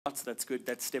That's good.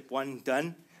 That's step one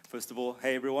done. First of all,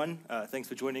 hey everyone, thanks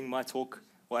for joining my talk.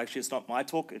 Well, actually, it's not my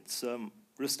talk. It's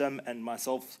Rustam and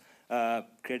myself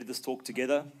created this talk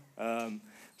together.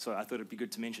 So I thought it'd be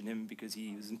good to mention him because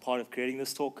he was in part of creating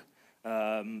this talk.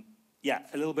 Yeah,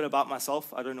 a little bit about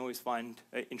myself. I don't always find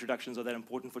introductions are that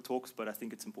important for talks, but I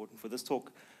think it's important for this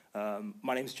talk.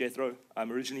 My name's Jethro.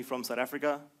 I'm originally from South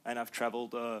Africa, and I've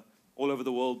traveled all over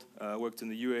the world, worked in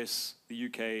the US, the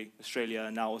UK, Australia,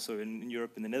 and now also in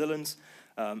Europe and the Netherlands.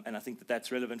 And I think that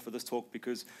that's relevant for this talk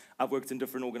because I've worked in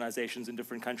different organizations in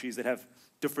different countries that have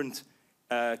different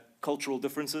cultural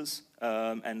differences.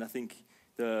 And I think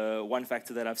the one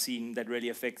factor that I've seen that really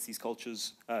affects these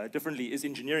cultures differently is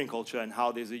engineering culture and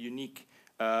how there's a unique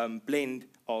blend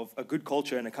of a good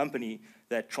culture in a company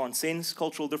that transcends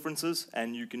cultural differences,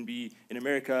 and you can be in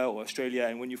America or Australia,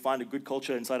 and when you find a good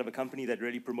culture inside of a company that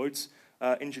really promotes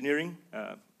engineering,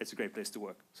 it's a great place to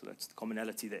work. So that's the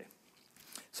commonality there.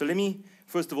 So let me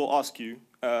first of all ask you,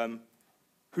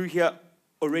 who here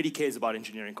already cares about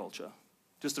engineering culture?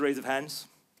 Just a raise of hands.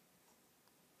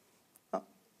 Oh,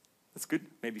 that's good.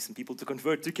 Maybe some people to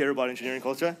convert to care about engineering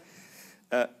culture.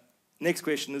 Next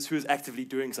question is, who is actively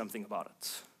doing something about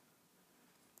it?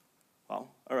 Wow,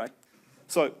 all right.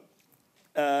 So,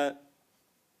 I'm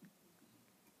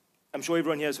sure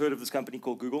everyone here has heard of this company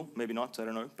called Google. Maybe not, I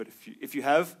don't know. But if you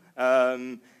have,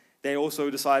 they also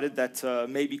decided that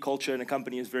maybe culture in a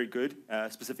company is very good,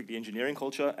 specifically engineering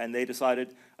culture, and they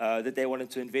decided that they wanted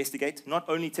to investigate not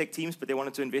only tech teams, but they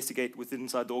wanted to investigate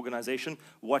inside the organization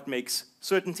what makes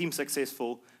certain teams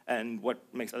successful and what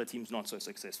makes other teams not so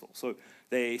successful. So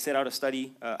they set out a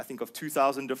study, I think of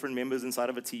 2,000 different members inside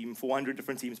of a team, 400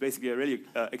 different teams, basically a really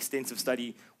extensive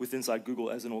study inside Google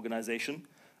as an organization.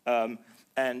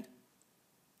 And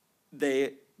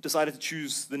they decided to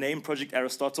choose the name Project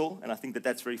Aristotle, and I think that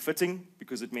that's very fitting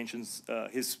because it mentions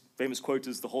his famous quote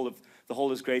is the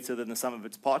whole is greater than the sum of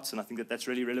its parts, and I think that that's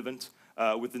really relevant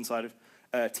inside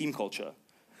of team culture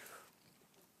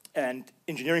and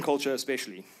engineering culture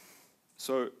especially.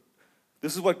 So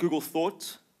this is what Google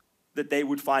thought that they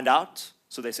would find out.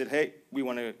 So they said, hey, we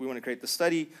want to create this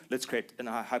study. Let's create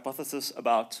a hypothesis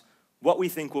about what we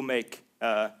think will make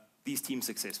these teams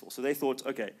successful. So they thought,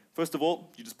 okay, first of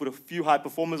all, you just put a few high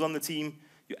performers on the team,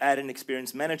 you add an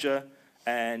experienced manager,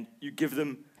 and you give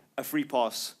them a free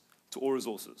pass to all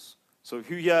resources. So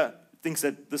who here thinks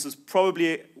that this is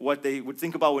probably what they would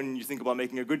think about when you think about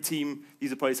making a good team?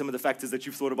 These are probably some of the factors that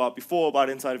you've thought about before about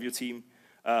inside of your team.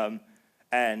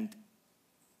 And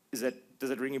does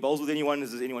that ring any bells with anyone?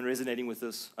 Is anyone resonating with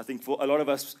this? I think for a lot of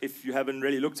us, if you haven't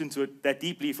really looked into it that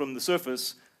deeply from the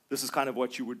surface, this is kind of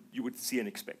what you would see and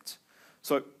expect.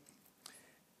 So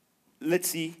let's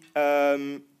see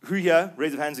who here,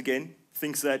 raise of hands again,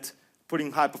 thinks that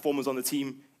putting high performers on the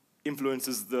team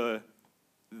influences the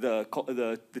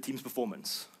team's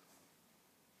performance.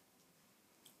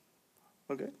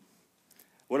 Okay.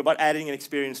 What about adding an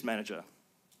experienced manager?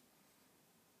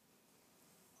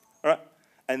 All right.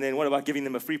 And then what about giving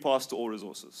them a free pass to all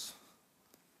resources?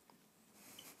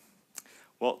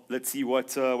 Well, let's see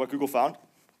what Google found.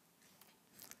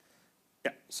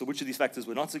 Yeah, so which of these factors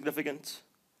were not significant?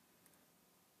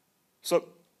 So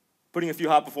putting a few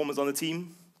high performers on the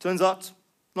team, turns out,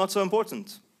 not so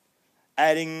important.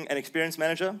 Adding an experienced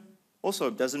manager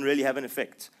also doesn't really have an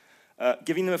effect.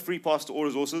 Giving them a free pass to all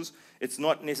resources, it's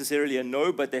not necessarily a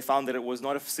no, but they found that it was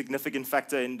not a significant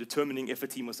factor in determining if a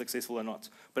team was successful or not.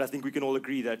 But I think we can all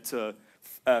agree that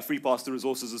free pass to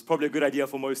resources is probably a good idea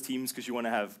for most teams because you want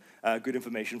to have good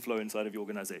information flow inside of your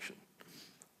organization.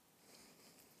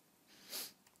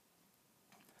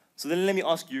 So then let me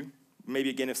ask you,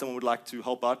 maybe again if someone would like to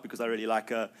help out, because I really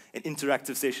like an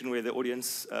interactive session where the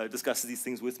audience discusses these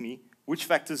things with me, which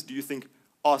factors do you think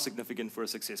are significant for a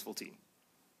successful team?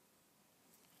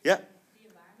 Yeah? The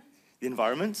environment. The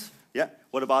environment, yeah.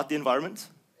 What about the environment?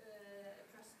 A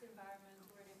trusted environment,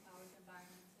 or an empowered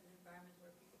environment, an environment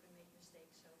where people can make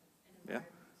mistakes, so an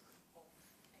environment of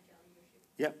agile leadership.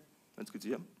 Yeah, that's good to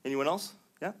hear. Anyone else?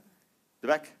 Yeah? The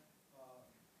back?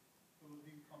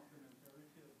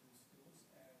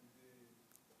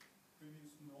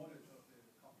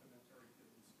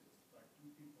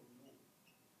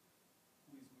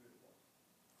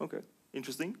 Okay,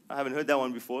 interesting. I haven't heard that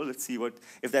one before. Let's see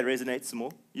if that resonates some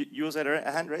more. You also had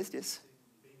a hand raised, yes?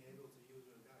 Being able to use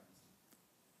your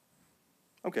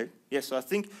guidance. Okay, yes, so I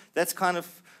think that's kind of,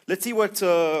 let's see what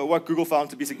Google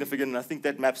found to be significant, and I think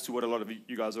that maps to what a lot of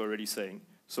you guys are already saying.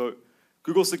 So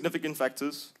Google's significant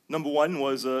factors, number one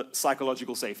was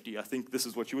psychological safety. I think this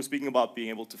is what you were speaking about, being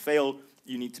able to fail.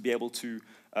 You need to be able to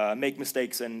make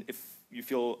mistakes, and you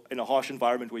feel in a harsh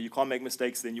environment where you can't make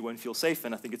mistakes, then you won't feel safe.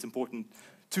 And I think it's important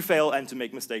to fail and to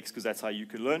make mistakes because that's how you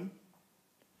can learn.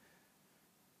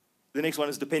 The next one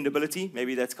is dependability.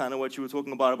 Maybe that's kind of what you were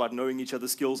talking about knowing each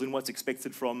other's skills and what's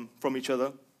expected from each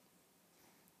other.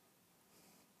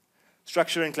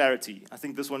 Structure and clarity. I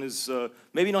think this one is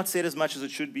maybe not said as much as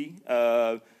it should be.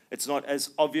 It's not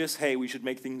as obvious, hey, we should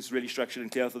make things really structured and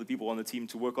clear for the people on the team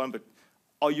to work on, but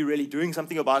are you really doing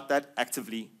something about that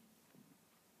actively?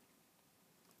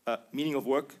 Meaning of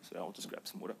work. So I'll just grab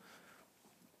some water.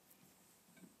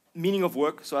 Meaning of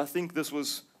work. So I think this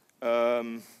was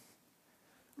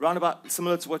roundabout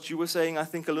similar to what you were saying. I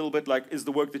think a little bit like, is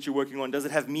the work that you're working on, does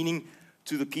it have meaning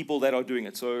to the people that are doing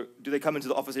it? So do they come into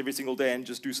the office every single day and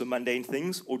just do some mundane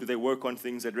things, or do they work on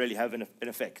things that really have an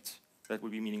effect? That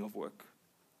would be meaning of work.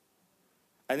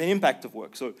 And then impact of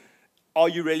work. So are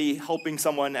you really helping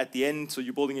someone at the end? So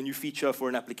you're building a new feature for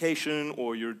an application,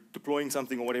 or you're deploying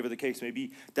something, or whatever the case may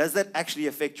be. Does that actually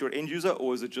affect your end user,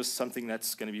 or is it just something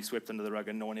that's going to be swept under the rug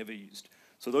and no one ever used?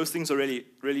 So those things are really,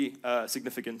 really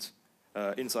significant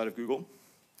inside of Google.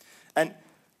 And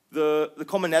the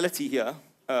commonality here,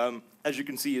 as you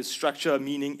can see, is structure,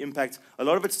 meaning, impact. A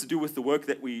lot of it's to do with the work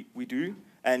that we do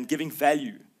and giving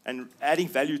value. And adding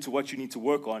value to what you need to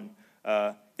work on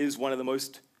is one of the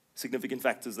most significant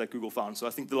factors that Google found. So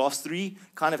I think the last three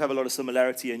kind of have a lot of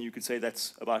similarity, and you could say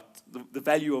that's about the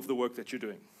value of the work that you're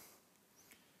doing.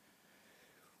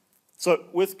 So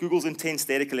with Google's intense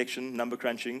data collection, number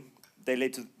crunching, they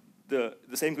led to the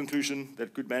same conclusion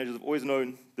that good managers have always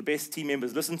known: the best team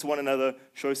members listen to one another,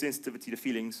 show sensitivity to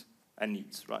feelings and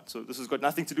needs, right? So this has got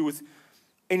nothing to do with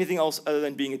anything else other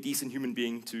than being a decent human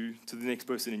being to the next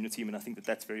person in your team, and I think that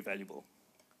that's very valuable.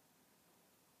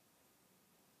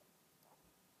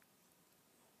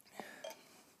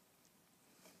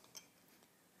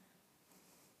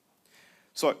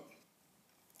 So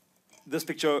this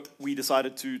picture, we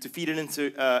decided to feed it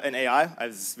into an AI.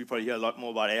 As we probably hear a lot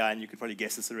more about AI, and you could probably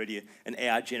guess it's already an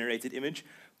AI-generated image.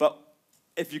 But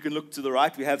if you can look to the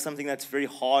right, we have something that's very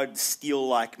hard,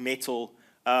 steel-like metal,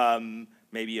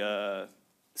 maybe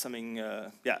something,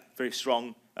 very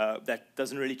strong, that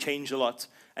doesn't really change a lot.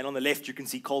 And on the left, you can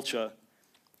see culture.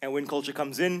 And when culture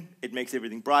comes in, it makes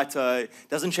everything brighter. It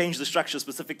doesn't change the structure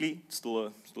specifically. It's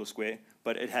still a square,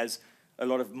 but it has a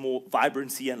lot of more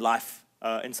vibrancy and life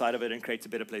inside of it and creates a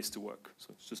better place to work. So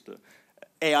it's just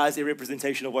AI is a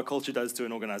representation of what culture does to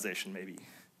an organization, maybe.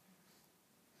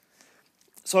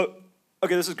 So,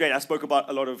 okay, this is great. I spoke about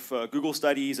a lot of Google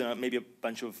studies and maybe a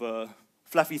bunch of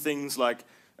fluffy things like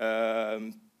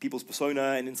people's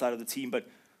persona and inside of the team, but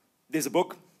there's a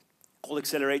book called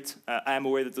Accelerate. I am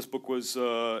aware that this book was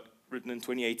written in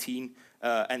 2018,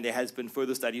 and there has been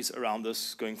further studies around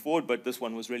this going forward, but this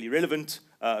one was really relevant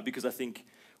because I think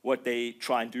what they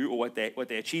try and do, or what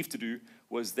they achieved to do,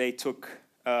 was they took,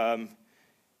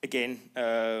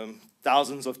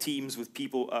 thousands of teams with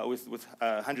people, with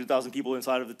 100,000 people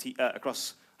inside of the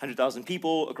across 100,000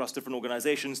 people, across different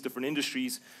organizations, different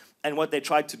industries, and what they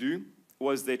tried to do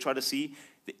was they tried to see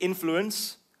the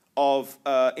influence of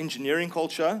engineering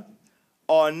culture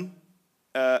on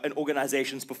an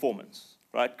organization's performance,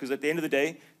 right? Because at the end of the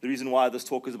day, the reason why this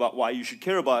talk is about why you should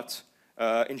care about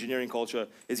engineering culture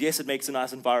is, yes, it makes a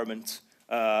nice environment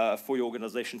for your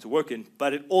organization to work in,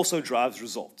 but it also drives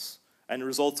results. And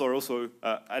results are also,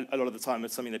 a lot of the time,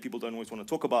 it's something that people don't always want to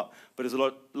talk about, but it's a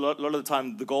lot of the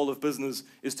time, the goal of business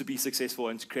is to be successful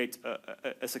and to create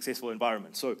a successful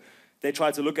environment. So they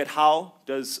try to look at how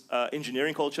does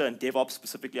engineering culture and DevOps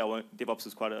specifically, DevOps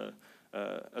is quite a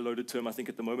loaded term, I think,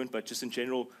 at the moment, but just in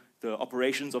general, the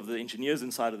operations of the engineers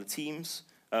inside of the teams,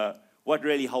 what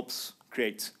really helps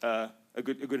create a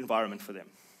good environment for them.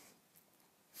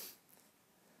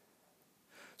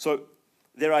 So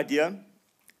their idea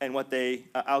and what they,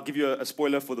 I'll give you a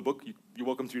spoiler for the book. You're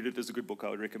welcome to read it. It's a good book. I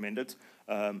would recommend it.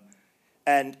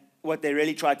 And what they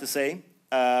really tried to say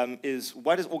is,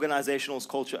 what does organizational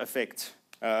culture affect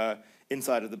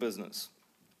inside of the business?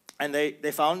 And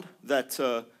they found that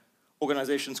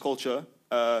organization's culture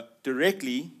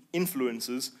directly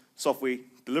influences software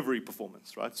delivery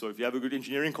performance, right? So if you have a good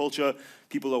engineering culture,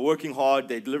 people are working hard,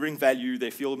 they're delivering value,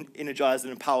 they feel energized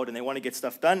and empowered, and they want to get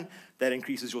stuff done, that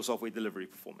increases your software delivery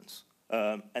performance.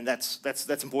 And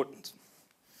that's important.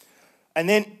 And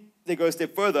then they go a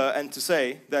step further and to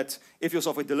say that if your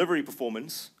software delivery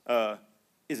performance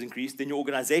is increased, then your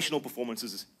organizational performance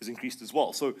is increased as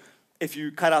well. So if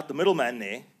you cut out the middleman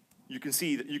there, you can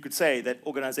see that you could say that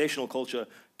organizational culture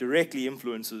directly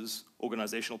influences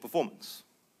organizational performance.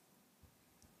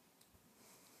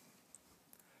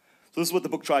 So this is what the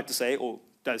book tried to say, or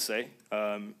does say.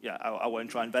 Yeah, I won't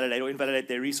try and validate or invalidate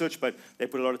their research, but they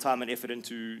put a lot of time and effort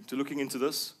into looking into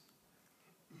this.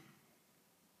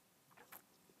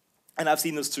 And I've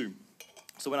seen this too.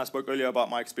 So when I spoke earlier about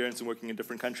my experience in working in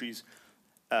different countries,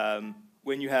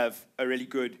 when you have a really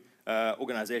good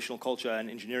organizational culture and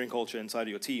engineering culture inside of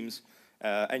your teams,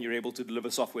 and you're able to deliver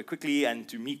software quickly and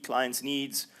to meet clients'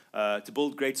 needs, to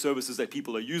build great services that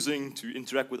people are using, to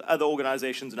interact with other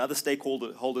organizations and other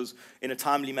stakeholders in a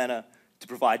timely manner, to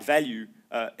provide value,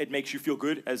 it makes you feel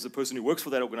good as a person who works for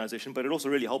that organization, but it also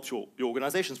really helps your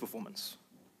organization's performance.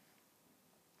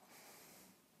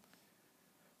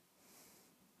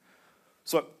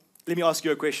 So let me ask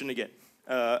you a question again.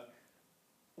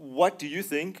 What do you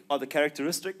think are the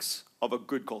characteristics of a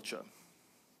good culture?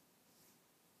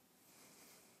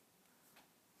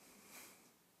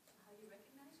 How you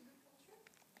recognize a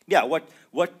good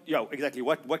culture? Yeah, exactly.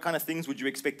 What kind of things would you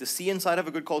expect to see inside of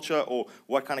a good culture, or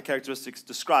what kind of characteristics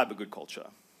describe a good culture?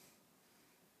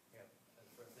 Yeah,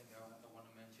 the first thing I want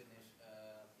to mention is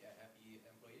happy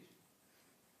employees.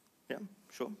 Yeah,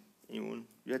 sure. Anyone?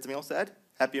 You had something else to add?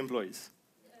 Happy employees.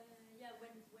 Yeah,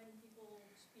 when people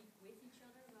speak with each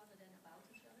other rather than about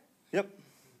each other. Yep.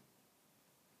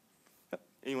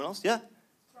 Anyone else? Yeah?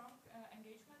 Strong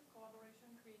engagement,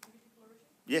 collaboration, creativity, flourishing.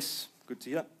 Yes, good to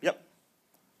hear. Yep.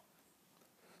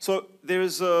 So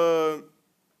there's,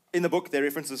 in the book, they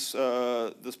reference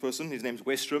this person. His name's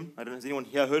Westrom. I don't know, has anyone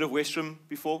here heard of Westrom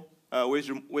before?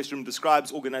 Westrom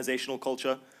describes organizational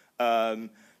culture,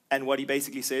 and what he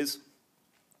basically says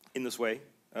in this way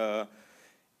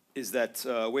is that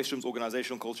Westrom's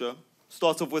organizational culture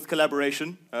starts off with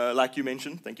collaboration, like you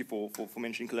mentioned. Thank you for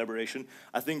mentioning collaboration.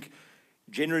 I think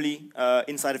generally,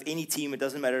 inside of any team, it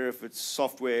doesn't matter if it's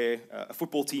software, a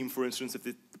football team, for instance, if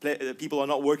the people are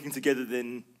not working together,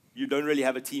 then you don't really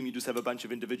have a team, you just have a bunch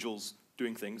of individuals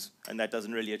doing things, and that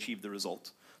doesn't really achieve the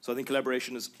result. So I think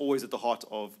collaboration is always at the heart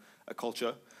of a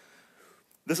culture.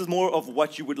 This is more of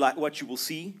what you would like, what you will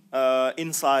see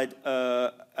inside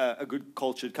a good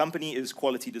cultured company is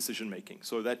quality decision making.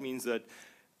 So that means that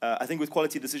I think with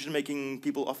quality decision making,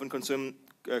 people often confuse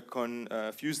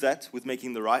that with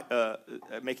making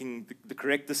the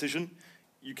correct decision.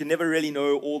 You can never really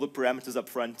know all the parameters up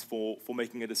front for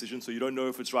making a decision, so you don't know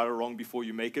if it's right or wrong before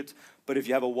you make it. But if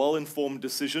you have a well-informed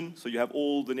decision, so you have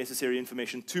all the necessary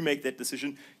information to make that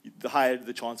decision, the higher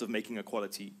the chance of making a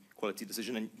quality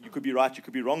decision. And you could be right, you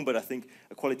could be wrong, but I think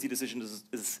a quality decision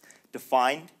is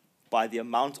defined by the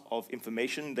amount of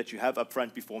information that you have up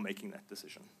front before making that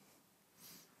decision.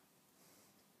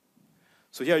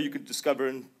 So here you could discover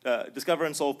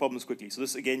and solve problems quickly. So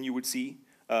this, again, you would see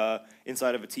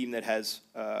inside of a team that has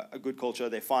a good culture.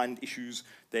 They find issues.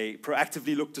 They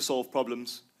proactively look to solve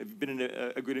problems. If you've been in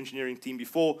a good engineering team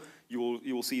before, you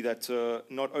will see that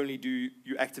not only do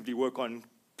you actively work on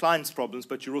clients' problems,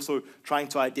 but you're also trying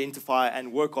to identify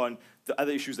and work on the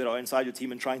other issues that are inside your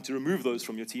team and trying to remove those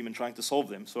from your team and trying to solve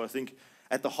them. So I think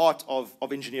at the heart of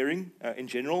engineering in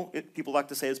general, people like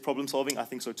to say it's problem solving. I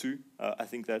think so too. I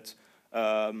think that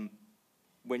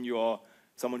when you are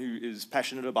someone who is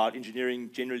passionate about engineering,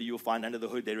 generally you'll find under the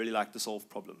hood they really like to solve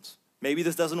problems. Maybe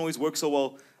this doesn't always work so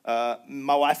well.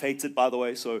 My wife hates it, by the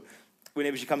way, so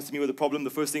whenever she comes to me with a problem, the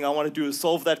first thing I want to do is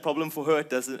solve that problem for her.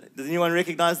 Does anyone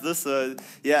recognize this?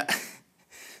 Yeah.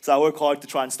 So I work hard to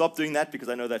try and stop doing that because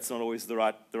I know that's not always the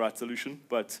right solution.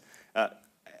 But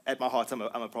at my heart, I'm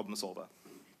a problem solver.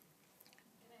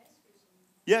 Can I ask you something?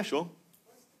 Yeah, sure.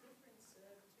 What's the difference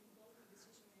between quality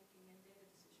decision making and data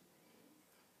decision making?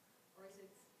 Or is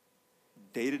it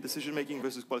Data decision making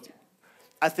versus quality.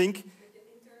 I think. with the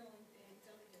internal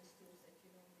intelligence tools that you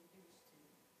normally use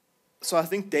to? So I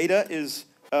think data is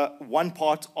one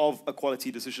part of a quality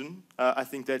decision. I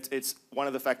think that it's one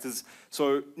of the factors.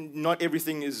 So not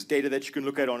everything is data that you can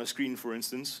look at on a screen, for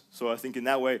instance. So I think in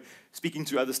that way, speaking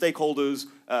to other stakeholders,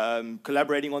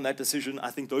 collaborating on that decision,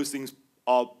 I think those things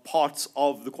are parts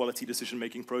of the quality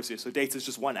decision-making process. So data is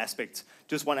just one aspect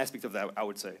of that, I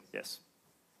would say, yes.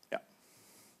 Yeah.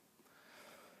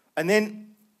 And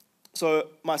then, so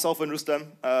myself and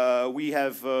Rustam, we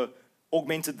have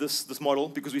augmented this model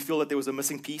because we feel that there was a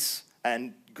missing piece,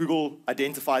 and Google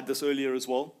identified this earlier as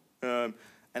well. And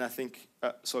I think,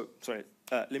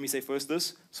 let me say first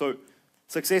this. So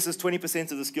success is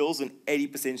 20% of the skills and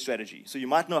 80% strategy. So you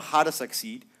might know how to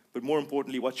succeed, but more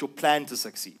importantly, what's your plan to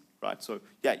succeed, right? So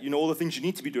yeah, you know all the things you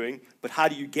need to be doing, but how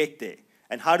do you get there?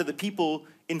 And how do the people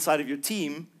inside of your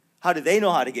team, how do they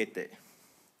know how to get there?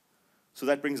 So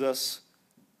that brings us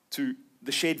to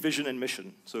the shared vision and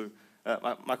mission. So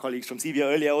my colleagues from Xebia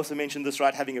earlier also mentioned this,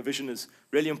 right? Having a vision is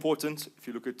really important. If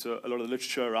you look at a lot of the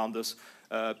literature around this,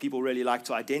 people really like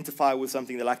to identify with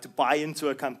something. They like to buy into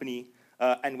a company.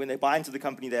 And when they buy into the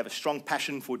company, they have a strong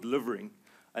passion for delivering.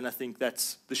 And I think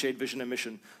that's the shared vision and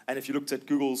mission. And if you looked at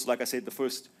Google's, like I said,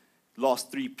 the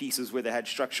last 3 pieces where they had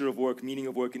structure of work, meaning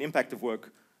of work, and impact of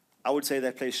work, I would say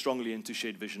that plays strongly into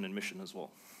shared vision and mission as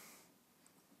well.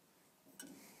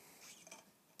 Just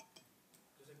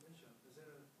a question. Is there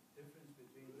a difference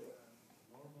between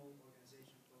normal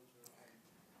organization culture and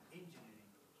engineering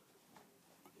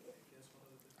culture? Yes,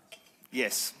 what are the differences?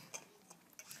 Yes.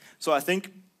 So I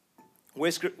think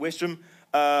Westrom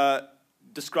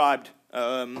described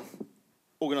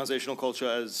organizational culture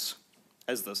as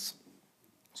this.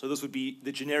 So this would be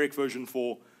the generic version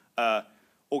for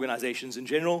organizations in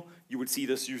general. You would see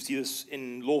this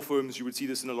in law firms, you would see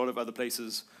this in a lot of other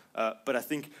places. But I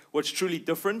think what's truly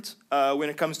different when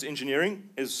it comes to engineering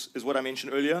is what I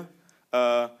mentioned earlier,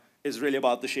 is really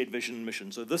about the shared vision and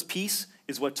mission. So this piece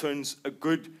is what turns a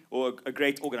good or a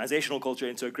great organizational culture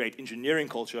into a great engineering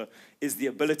culture, is the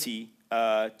ability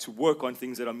to work on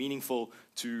things that are meaningful,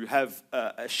 to have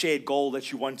a shared goal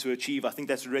that you want to achieve. I think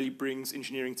that really brings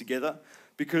engineering together.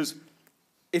 Because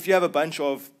if you have a bunch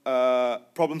of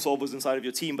problem solvers inside of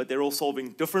your team, but they're all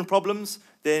solving different problems,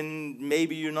 then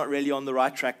maybe you're not really on the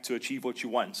right track to achieve what you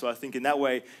want. So I think in that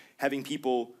way, having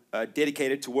people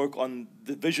dedicated to work on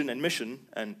the vision and mission,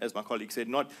 and as my colleague said,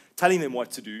 not telling them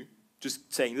what to do,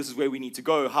 just saying this is where we need to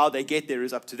go, how they get there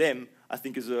is up to them, I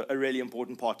think is a really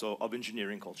important part of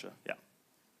engineering culture. Yeah.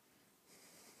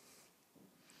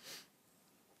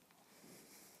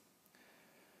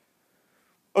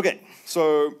 Okay,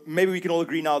 so maybe we can all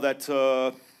agree now that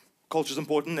culture is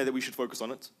important and that we should focus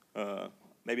on it.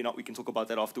 Maybe not, we can talk about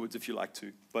that afterwards if you like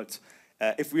to. But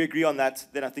if we agree on that,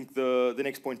 then I think the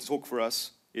next point to talk for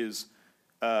us is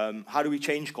how do we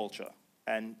change culture?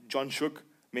 And John Shook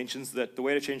mentions that the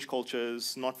way to change culture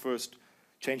is not first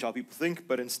change how people think,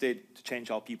 but instead to change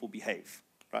how people behave,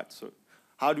 right? So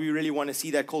how do we really want to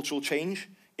see that cultural change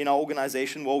in our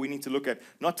organization? Well, we need to look at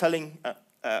not telling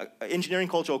engineering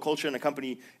culture or culture in a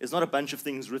company is not a bunch of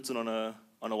things written on a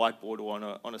whiteboard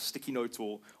or on a sticky note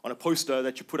or on a poster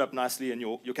that you put up nicely in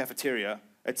your cafeteria.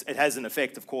 It has an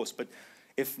effect, of course, but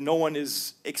if no one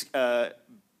is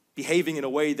behaving in a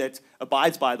way that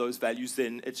abides by those values,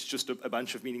 then it's just a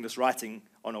bunch of meaningless writing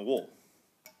on a wall.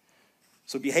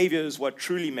 So behavior is what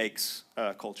truly makes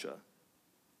culture.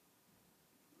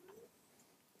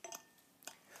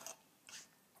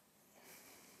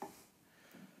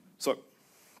 So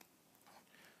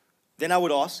then I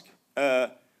would ask,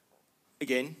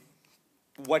 again,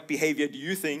 what behavior do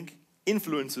you think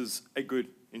influences a good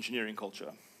engineering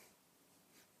culture?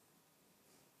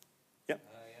 Yeah.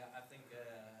 Yeah, I think the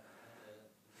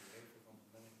behavior from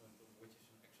management, which is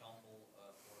an example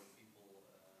for people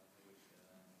which do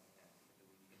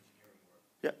engineering work.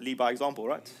 Yeah, lead by example,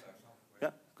 right? Lead by example, right?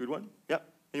 Yeah, good one. Yeah.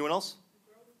 Anyone else?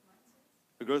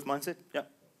 A growth mindset. Yeah.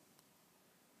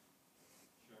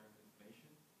 Sharing information.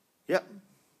 Yeah.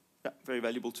 Yeah, very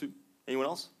valuable too. Anyone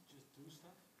else? Just do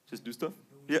stuff. Just do stuff?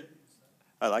 Yeah.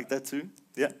 I like that too.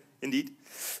 Yeah, indeed.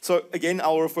 So again,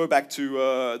 I'll refer back to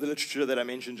the literature that I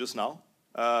mentioned just now.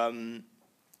 And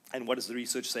what does the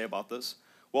research say about this?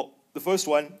 Well, the first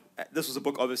one, this was a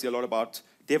book obviously a lot about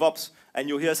DevOps, and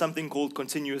you'll hear something called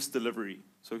continuous delivery.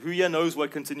 So who here knows what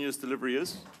continuous delivery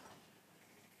is?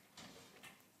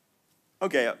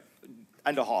 Okay,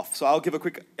 under half. So I'll give a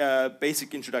quick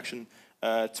basic introduction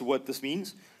to what this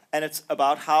means. And it's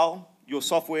about how your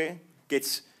software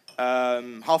gets,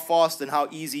 how fast and how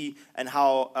easy and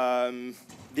how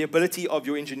the ability of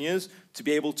your engineers to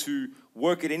be able to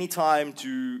work at any time,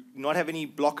 to not have any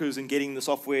blockers in getting the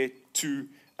software to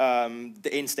the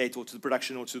end state or to the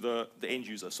production or to the end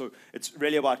user. So it's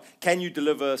really about, can you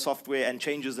deliver software and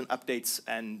changes and updates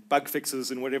and bug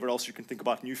fixes and whatever else you can think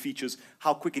about, new features,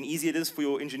 how quick and easy it is for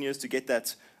your engineers to get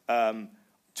that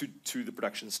to the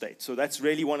production state. So that's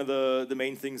really one of the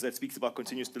main things that speaks about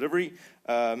continuous delivery.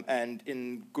 And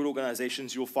in good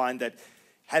organizations, you'll find that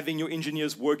having your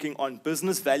engineers working on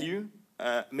business value,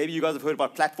 maybe you guys have heard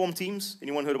about platform teams.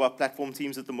 Anyone heard about platform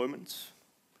teams at the moment?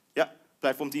 Yeah,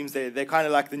 platform teams, they're kind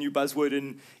of like the new buzzword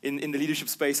in the leadership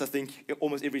space. I think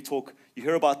almost every talk you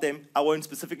hear about them. I won't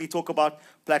specifically talk about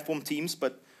platform teams,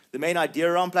 but the main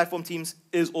idea around platform teams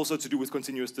is also to do with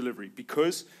continuous delivery,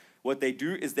 because what they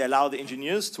do is they allow the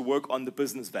engineers to work on the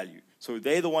business value. So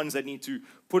they're the ones that need to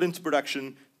put into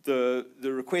production the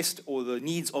request or the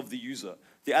needs of the user.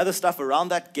 The other stuff around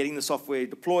that, getting the software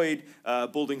deployed,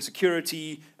 building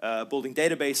security, building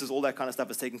databases, all that kind of stuff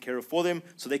is taken care of for them,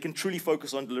 so they can truly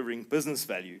focus on delivering business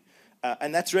value.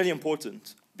 And that's really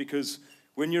important because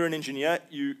when you're an engineer,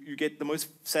 you get the most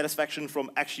satisfaction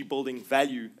from actually building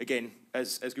value. Again,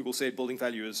 as Google said, building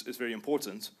value is very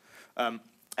important.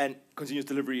 And continuous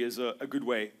delivery is a good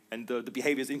way. And the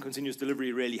behaviors in continuous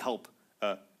delivery really help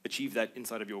achieve that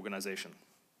inside of your organization.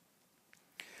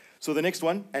 So the next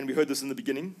one, and we heard this in the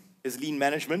beginning, is lean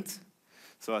management.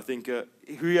 So I think,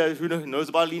 who knows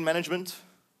about lean management?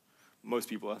 Most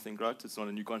people, I think, right? It's not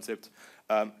a new concept.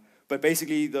 But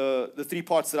basically, the 3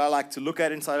 parts that I like to look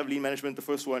at inside of lean management, the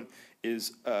first one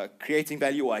is creating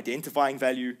value or identifying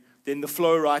value, then the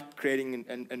flow, right, creating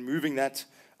and moving that,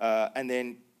 and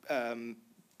then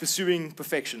pursuing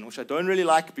perfection, which I don't really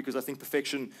like because I think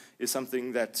perfection is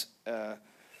something that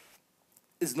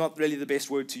is not really the best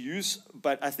word to use,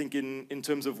 but I think in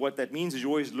terms of what that means is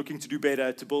you're always looking to do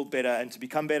better, to build better, and to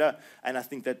become better, and I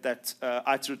think that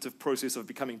iterative process of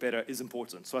becoming better is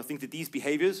important. So I think that these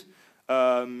behaviors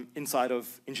inside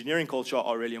of engineering culture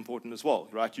are really important as well,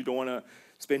 right? You don't want to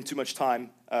spend too much time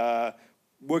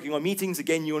working on meetings.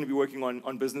 Again, you want to be working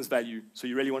on business value, so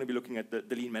you really want to be looking at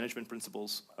the lean management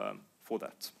principles for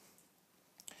that.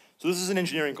 So this is an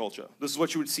engineering culture. This is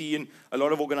what you would see in a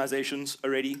lot of organizations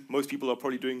already. Most people are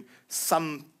probably doing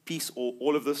some piece or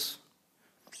all of this.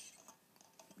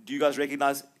 Do you guys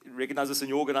recognize this in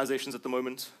your organizations at the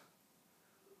moment?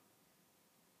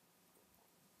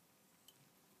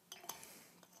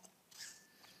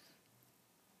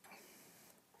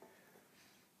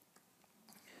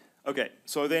 Okay,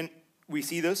 so then we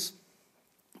see this,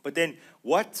 but then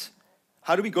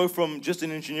how do we go from just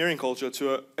an engineering culture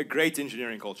to a great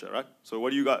engineering culture, right? So what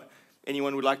do you got?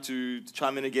 Anyone would like to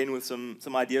chime in again with some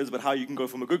ideas about how you can go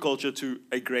from a good culture to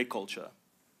a great culture?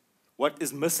 What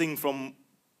is missing from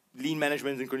lean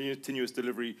management and continuous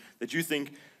delivery that you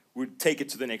think would take it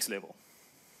to the next level?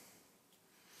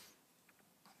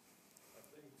 I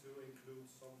think to include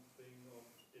something of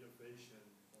innovation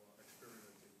or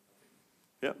experimenting, I think.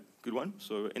 Yeah, good one.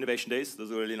 So innovation days,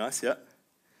 those are really nice, yeah.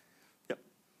 Yeah.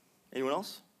 Anyone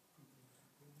else?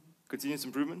 Continuous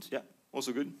improvement, yeah,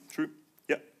 also good, true,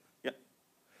 yeah, yeah.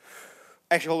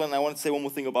 Actually, hold on, I want to say one more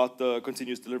thing about the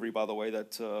continuous delivery, by the way,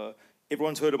 that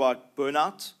everyone's heard about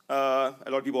burnout. A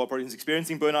lot of people are probably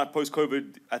experiencing burnout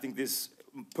post-COVID. I think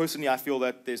personally, I feel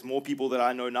that there's more people that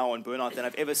I know now on burnout than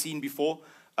I've ever seen before.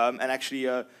 And actually,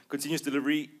 continuous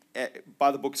delivery,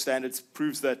 by the book standards,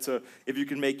 proves that if you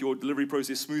can make your delivery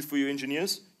process smooth for your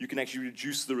engineers, you can actually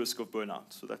reduce the risk of burnout.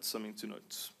 So that's something to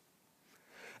note.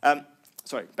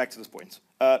 Sorry, back to this point.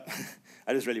 I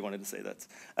just really wanted to say that.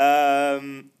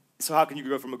 So how can you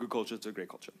go from a good culture to a great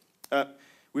culture?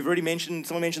 We've already mentioned,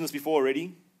 someone mentioned this before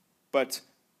already,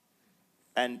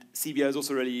 and Xebia has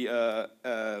also really,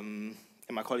 and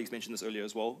my colleagues mentioned this earlier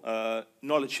as well,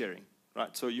 knowledge sharing,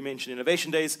 right? So you mentioned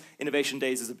innovation days. Innovation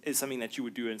days is something that you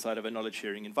would do inside of a knowledge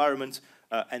sharing environment,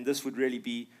 and this would really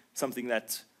be something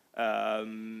that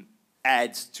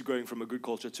adds to going from a good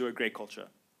culture to a great culture.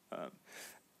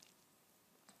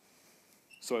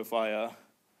 So if I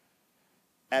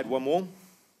add one more,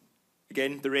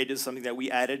 again, the red is something that we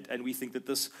added, and we think that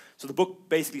this. So the book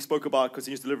basically spoke about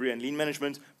continuous delivery and lean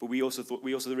management, but we also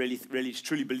really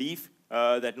truly believe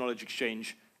that knowledge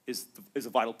exchange is a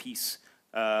vital piece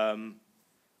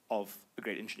of a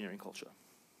great engineering culture.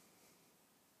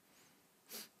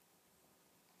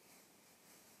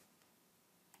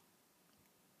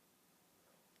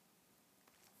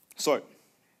 So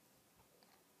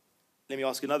let me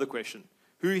ask another question.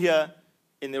 Who here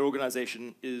in their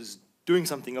organization is doing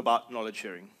something about knowledge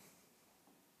sharing?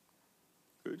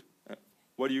 Good.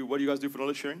 What do you guys do for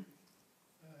knowledge sharing?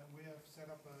 We have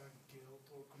set up a guild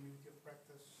or community of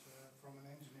practice from an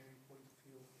engineering point of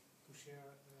view to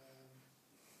share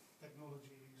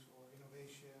technologies or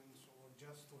innovations or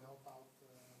just to help out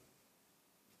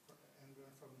and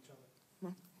learn from each other.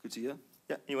 Well, good to hear.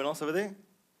 Yeah. Anyone else over there?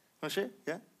 Want to share?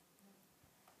 Yeah.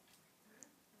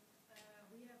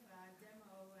 We have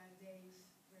demo days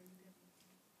where you can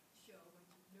show what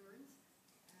you've learned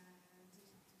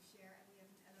to share, and we have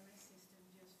an LMS system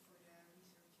just for the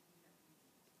research and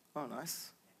development. Oh,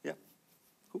 nice. Yeah.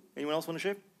 Cool. Anyone else want to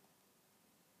share?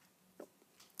 No.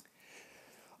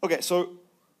 Okay, so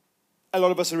a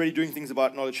lot of us are already doing things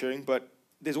about knowledge sharing, but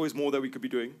there's always more that we could be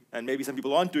doing, and maybe some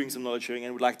people aren't doing some knowledge sharing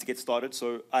and would like to get started.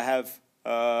 So I have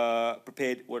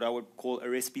prepared what I would call a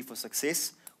recipe for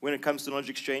success when it comes to knowledge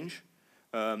exchange.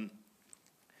 And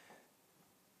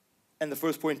the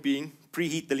first point being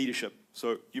preheat the leadership.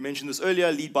 So you mentioned this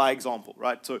earlier, lead by example,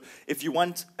 right? So if you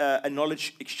want a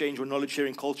knowledge exchange or knowledge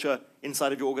sharing culture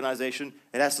inside of your organization,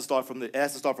 it has to start from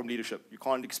leadership. You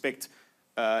can't expect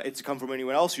it to come from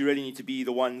anyone else. You really need to be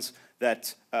the ones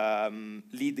that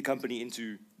lead the company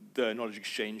into the knowledge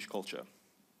exchange culture.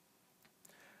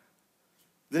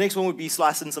 The next one would be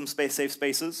slice in some safe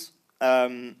spaces.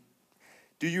 Do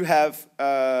you have,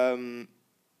 again,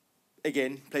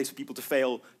 place for people to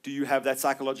fail? Do you have that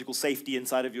psychological safety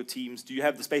inside of your teams? Do you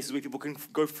have the spaces where people can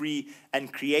go free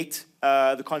and create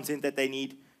the content that they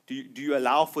need? Do you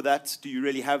allow for that? Do you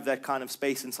really have that kind of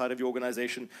space inside of your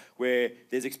organization where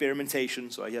there's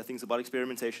experimentation? So I hear things about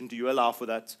experimentation. Do you allow for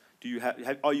that? Do you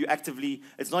are you actively,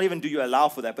 it's not even do you allow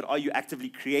for that, but are you actively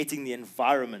creating the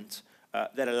environment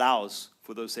that allows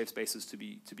for those safe spaces to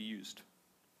be used?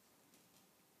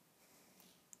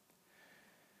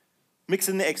 Mix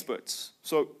in the experts.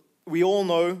 So we all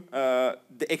know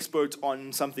the expert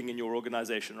on something in your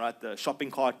organization, right? The shopping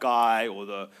cart guy or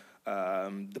the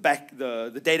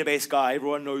database guy.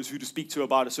 Everyone knows who to speak to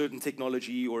about a certain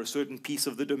technology or a certain piece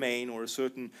of the domain or a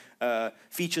certain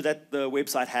feature that the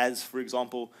website has, for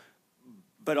example.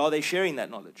 But are they sharing that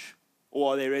knowledge?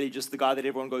 Or are they really just the guy that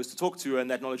everyone goes to talk to and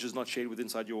that knowledge is not shared with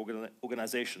inside your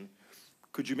organization?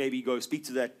 Could you maybe go speak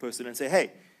to that person and say,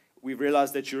 hey, we've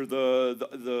realized that you're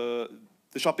the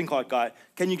shopping cart guy.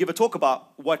 Can you give a talk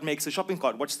about what makes a shopping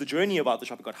cart? What's the journey about the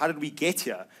shopping cart? How did we get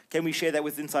here? Can we share that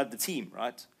with inside the team,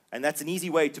 right? And that's an easy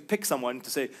way to pick someone to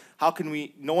say, how can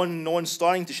we, no one's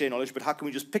starting to share knowledge, but how can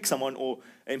we just pick someone or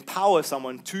empower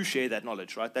someone to share that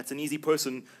knowledge, right? That's an easy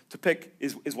person to pick,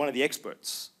 is one of the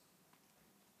experts.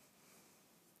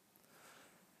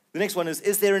 The next one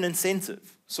is there an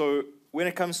incentive? So when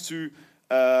it comes to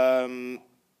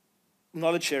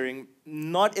knowledge sharing,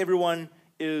 not everyone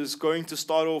is going to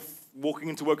start off walking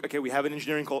into work, okay, we have an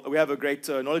engineering we have a great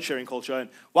knowledge sharing culture, and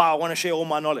wow, I want to share all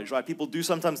my knowledge, right? People do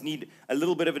sometimes need a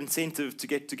little bit of incentive to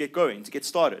get going, to get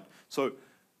started. So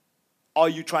are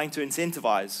you trying to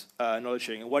incentivize knowledge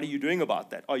sharing, and what are you doing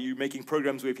about that? Are you making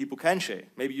programs where people can share?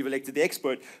 Maybe you've elected the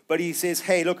expert, but he says,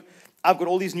 hey, look, I've got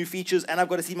all these new features, and I've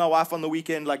got to see my wife on the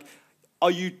weekend. Like, are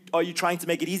you trying to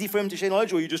make it easy for him to share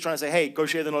knowledge, or are you just trying to say, hey, go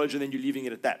share the knowledge, and then you're leaving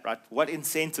it at that, right? What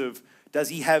incentive does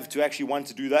he have to actually want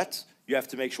to do that? You have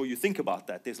to make sure you think about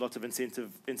that. There's lots of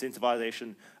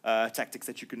incentivization tactics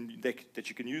that you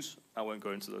can use. I won't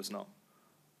go into those now.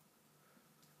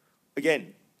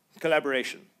 Again,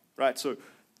 collaboration, right? So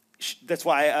that's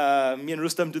why me and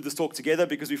Rustam did this talk together,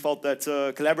 because we felt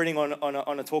that collaborating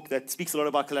on a talk that speaks a lot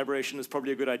about collaboration is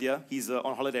probably a good idea. He's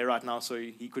on holiday right now, so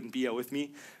he couldn't be here with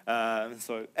me.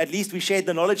 So at least we shared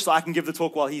the knowledge, so I can give the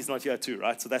talk while he's not here too,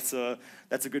 right? So that's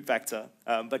a good factor.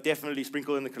 But definitely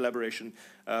sprinkle in the collaboration.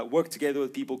 Work together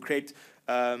with people, create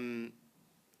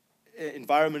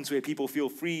environments where people feel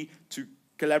free to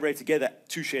collaborate together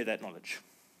to share that knowledge.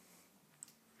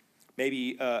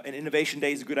 Maybe an innovation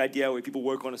day is a good idea where people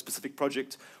work on a specific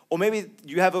project. Or maybe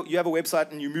you have a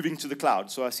website and you're moving to the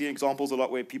cloud. So I see examples a lot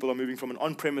where people are moving from an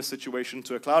on-premise situation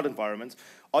to a cloud environment.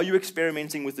 Are you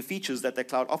experimenting with the features that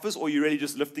cloud offers, or are you really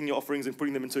just lifting your offerings and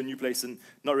putting them into a new place and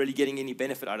not really getting any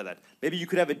benefit out of that? Maybe you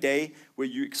could have a day where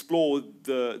you explore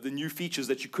the new features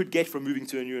that you could get from moving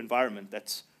to a new environment.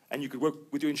 And you could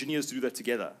work with your engineers to do that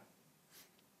together.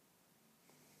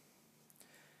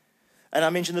 And I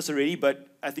mentioned this already, but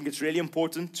I think it's really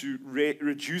important to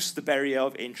reduce the barrier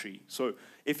of entry. So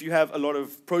if you have a lot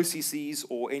of processes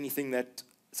or anything that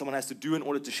someone has to do in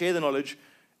order to share the knowledge,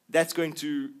 that's going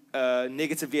to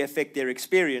negatively affect their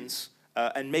experience,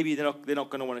 and maybe they're not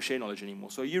going to want to share knowledge anymore.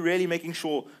 So you're really making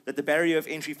sure that the barrier of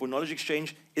entry for knowledge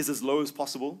exchange is as low as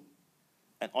possible,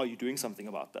 and are you doing something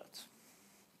about that?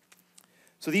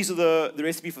 So these are the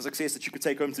recipe for success that you could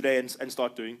take home today and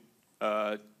start doing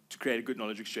to create a good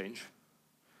knowledge exchange.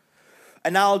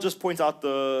 And now I'll just point out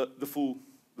the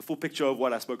full picture of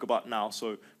what I spoke about now.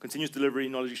 So continuous delivery,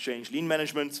 knowledge exchange, lean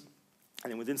management,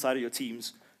 and then within inside of your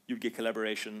teams, you get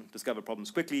collaboration, discover problems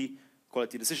quickly,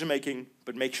 quality decision making,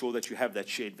 but make sure that you have that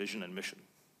shared vision and mission.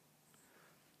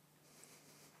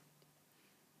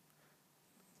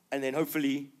 And then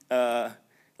hopefully,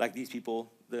 like these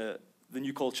people, the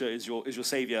new culture is your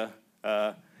savior,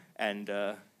 and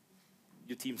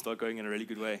your team start going in a really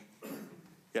good way.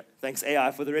 Yeah, thanks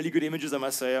AI for the really good images, I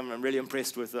must say. I'm really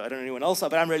impressed with, I don't know anyone else,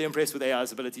 but I'm really impressed with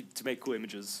AI's ability to make cool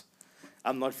images.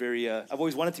 I'm not very, I've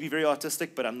always wanted to be very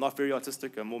artistic, but I'm not very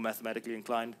artistic. I'm more mathematically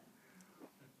inclined.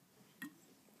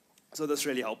 So this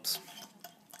really helps.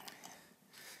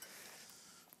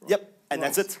 Yep, and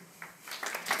that's it.